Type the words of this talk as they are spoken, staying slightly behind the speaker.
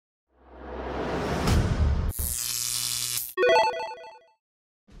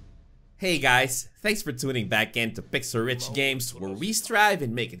Hey guys, thanks for tuning back in to Pixel Rich Games, where we strive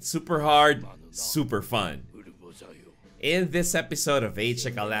in making super hard, super fun. In this episode of Age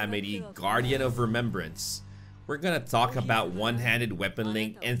of Calamity, Guardian of Remembrance, we're gonna talk about one-handed weapon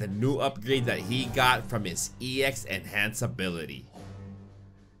Link and the new upgrade that he got from his EX Enhance ability.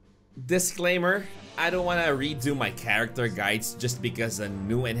 Disclaimer, I don't want to redo my character guides just because a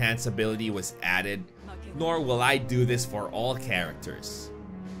new enhance ability was added, nor will I do this for all characters.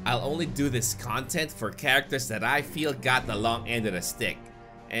 I'll only do this content for characters that I feel got the long end of the stick,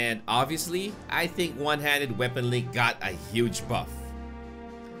 and obviously, I think one-handed weapon Link got a huge buff.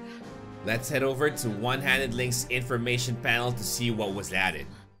 Let's head over to one-handed Link's information panel to see what was added.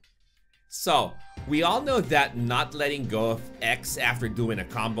 So, we all know that not letting go of X after doing a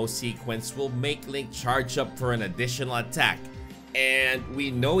combo sequence will make Link charge up for an additional attack, and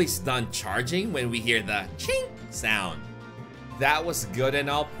we know he's done charging when we hear the ching sound. That was good and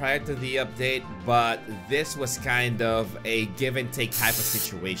all prior to the update, but this was kind of a give and take type of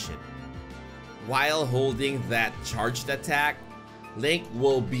situation. While holding that charged attack, Link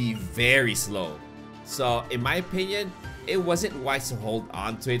will be very slow. So in my opinion, it wasn't wise to hold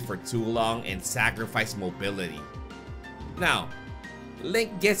onto it for too long and sacrifice mobility. Now,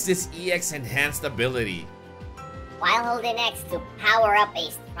 Link gets this EX enhanced ability. While holding X to power up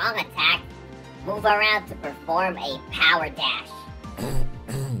a strong attack, move around to perform a power dash.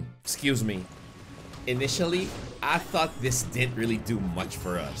 Excuse me. Initially, I thought this didn't really do much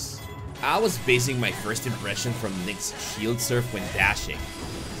for us. I was basing my first impression from Link's shield surf when dashing.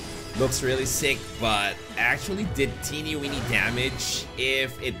 Looks really sick, but actually did teeny weeny damage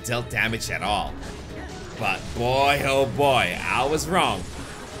if it dealt damage at all. But boy oh boy, I was wrong.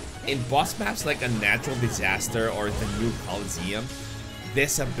 In boss maps like a natural disaster or the new Coliseum,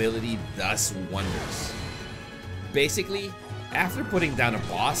 this ability does wonders. Basically, after putting down a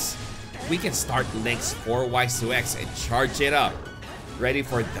boss, we can start Link's 4Y2X and charge it up, ready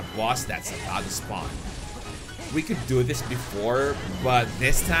for the boss that's about to spawn. We could do this before, but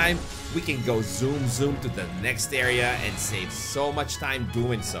this time, we can go zoom to the next area and save so much time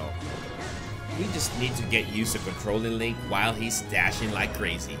doing so. We just need to get used to controlling Link while he's dashing like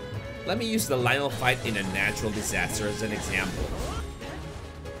crazy. Let me use the Lionel fight in a natural disaster as an example.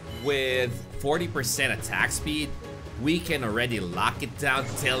 With 40% attack speed, we can already lock it down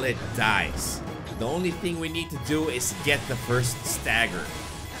till it dies. The only thing we need to do is get the first stagger.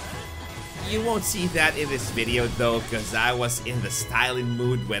 You won't see that in this video though, because I was in the styling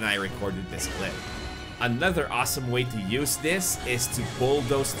mood when I recorded this clip. Another awesome way to use this is to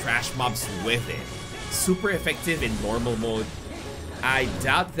bulldoze trash mobs with it. Super effective in normal mode. I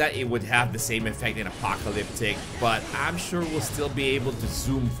doubt that it would have the same effect in Apocalyptic, but I'm sure we'll still be able to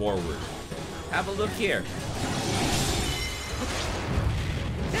zoom forward. Have a look here.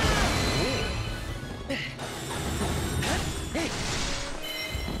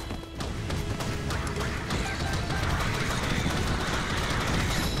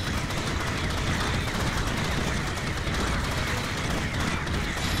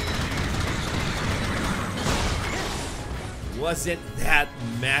 Wasn't that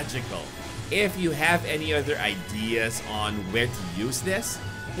magical? If you have any other ideas on where to use this,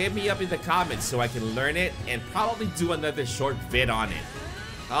 hit me up in the comments so I can learn it and probably do another short vid on it.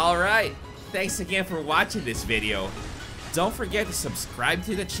 Alright, thanks again for watching this video. Don't forget to subscribe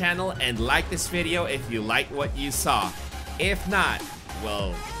to the channel and like this video if you like what you saw. If not,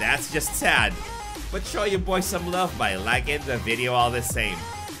 well, that's just sad. But show your boy some love by liking the video all the same.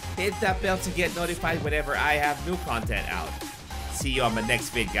 Hit that bell to get notified whenever I have new content out. See you on my next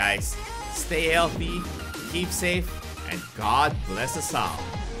vid, guys. Stay healthy, keep safe, and God bless us all.